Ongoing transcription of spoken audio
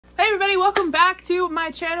everybody, welcome back to my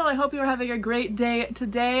channel. I hope you're having a great day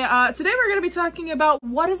today. Today we're going to be talking about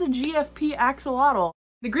what is a GFP axolotl.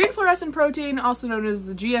 The green fluorescent protein, also known as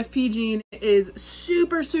the GFP gene, is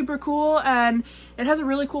super cool, and it has a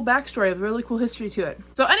really cool backstory, a really cool history to it.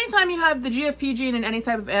 So anytime you have the GFP gene in any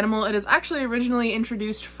type of animal, it is actually originally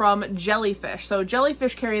introduced from jellyfish. So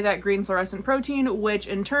jellyfish carry that green fluorescent protein, which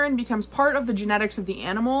in turn becomes part of the genetics of the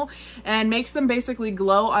animal and makes them basically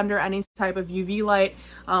glow under any type of UV light,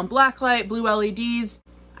 black light, blue LEDs.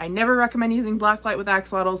 I never recommend using black light with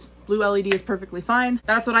axolotls. Blue LED is perfectly fine.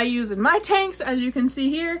 That's what I use in my tanks, as you can see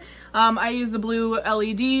here. I use the blue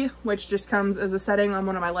LED, which just comes as a setting on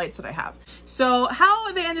one of my lights that I have. So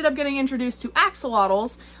how they ended up getting introduced to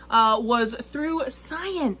axolotls was through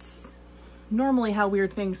science. Normally how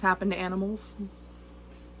weird things happen to animals.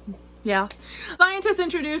 Yeah. Scientists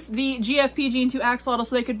introduced the GFP gene to axolotls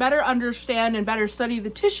so they could better understand and better study the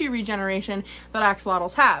tissue regeneration that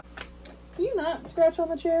axolotls have. Can you not scratch on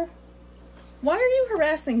the chair? Why are you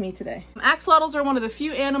harassing me today? Axolotls are one of the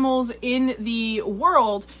few animals in the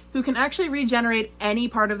world who can actually regenerate any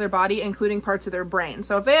part of their body, including parts of their brain.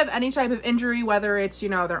 So if they have any type of injury, whether it's, you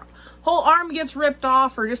know, their whole arm gets ripped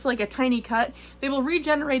off or just like a tiny cut, they will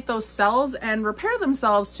regenerate those cells and repair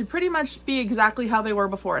themselves to pretty much be exactly how they were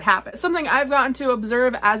before it happened. Something I've gotten to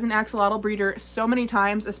observe as an axolotl breeder so many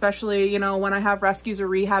times, especially, you know, when I have rescues or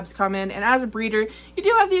rehabs come in, and as a breeder, you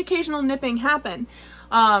do have the occasional nipping happen.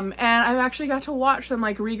 And I've actually got to watch them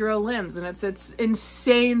like regrow limbs, and it's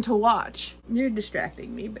insane to watch. You're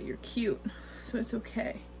distracting me, but you're cute, so it's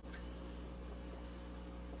okay.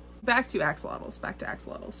 Back to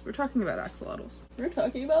axolotls. We're talking about axolotls.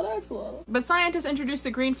 But scientists introduced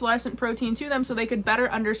the green fluorescent protein to them so they could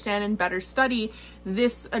better understand and better study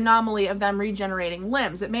this anomaly of them regenerating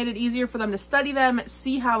limbs. It made it easier for them to study them,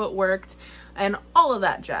 see how it worked, and all of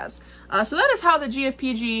that jazz. So that is how the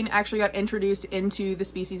GFP gene actually got introduced into the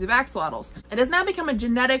species of axolotls. It has now become a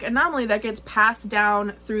genetic anomaly that gets passed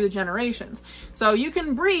down through the generations. So you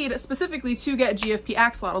can breed specifically to get GFP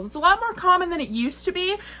axolotls. It's a lot more common than it used to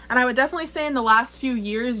be, and I would definitely say in the last few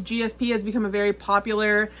years, GFP has become a very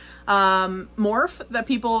popular morph that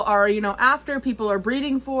people are, you know, after, people are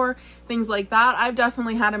breeding for, things like that. I've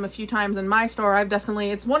definitely had him a few times in my store.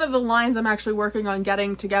 It's one of the lines I'm actually working on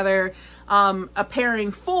getting together a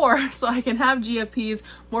pairing for, so I can have GFPs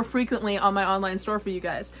more frequently on my online store for you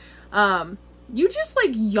guys. You just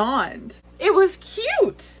like yawned. It was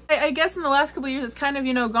cute. I guess in the last couple of years, it's kind of,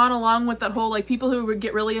 you know, gone along with that whole, like, people who would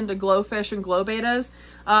get really into glowfish and glow betas.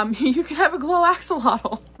 You can have a glow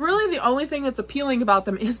axolotl. Really, the only thing that's appealing about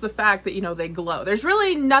them is the fact that, you know, they glow. There's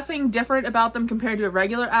really nothing different about them compared to a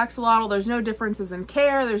regular axolotl. There's no differences in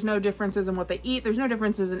care. There's no differences in what they eat. There's no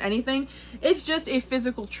differences in anything. It's just a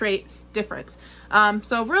physical trait difference.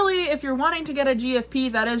 So really, if you're wanting to get a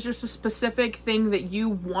GFP, that is just a specific thing that you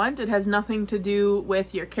want. It has nothing to do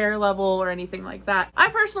with your care level or anything like that. I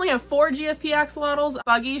personally have 4 GFP axolotls.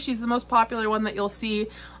 Buggy, she's the most popular one that you'll see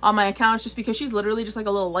on my accounts just because she's literally just like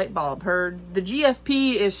a little light bulb. The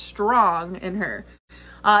GFP is strong in her.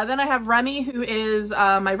 Then I have Remy, who is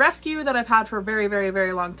my rescue that I've had for a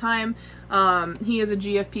very long time. He is a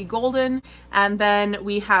GFP golden. And then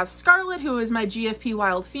we have Scarlett, who is my GFP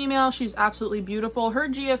wild female. She's absolutely beautiful. Her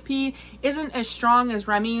GFP isn't as strong as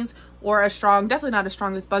Remy's, or as strong, definitely not as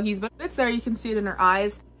strong as Buggy's, but it's there. You can see it in her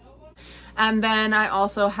eyes. And then I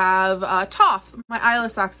also have Toph, my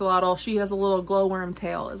eyeless axolotl. She has a little glowworm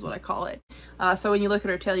tail, is what I call it. So when you look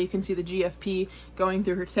at her tail, you can see the GFP going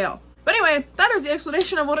through her tail. But anyway, that is the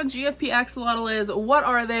explanation of what a GFP axolotl is. What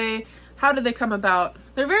are they? How did they come about?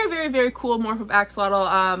 They're very cool morph of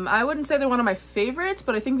axolotl. I wouldn't say they're one of my favorites,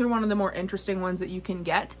 but I think they're one of the more interesting ones that you can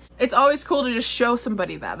get. It's always cool to just show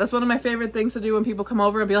somebody that. That's one of my favorite things to do when people come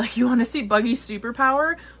over and be like, you want to see Buggy's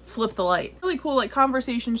superpower? Flip the light. Really cool, like,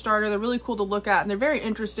 conversation starter. They're really cool to look at, and they're very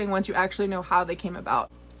interesting once you actually know how they came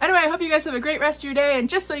about. Anyway, I hope you guys have a great rest of your day, and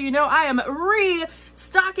just so you know, I am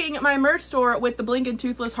restocking my merch store with the Blink and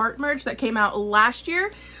Toothless Heart merch that came out last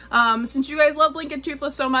year. Since you guys love Blink and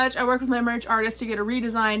Toothless so much, I worked with my merch artist to get a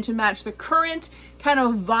redesign to match the current kind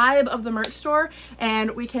of vibe of the merch store, and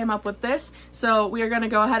we came up with this. So we are going to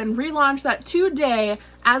go ahead and relaunch that today.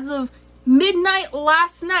 As of midnight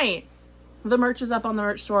last night, the merch is up on the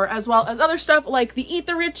merch store, as well as other stuff like the Eat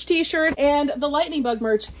the Rich t-shirt, and the Lightning Bug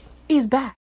merch is back.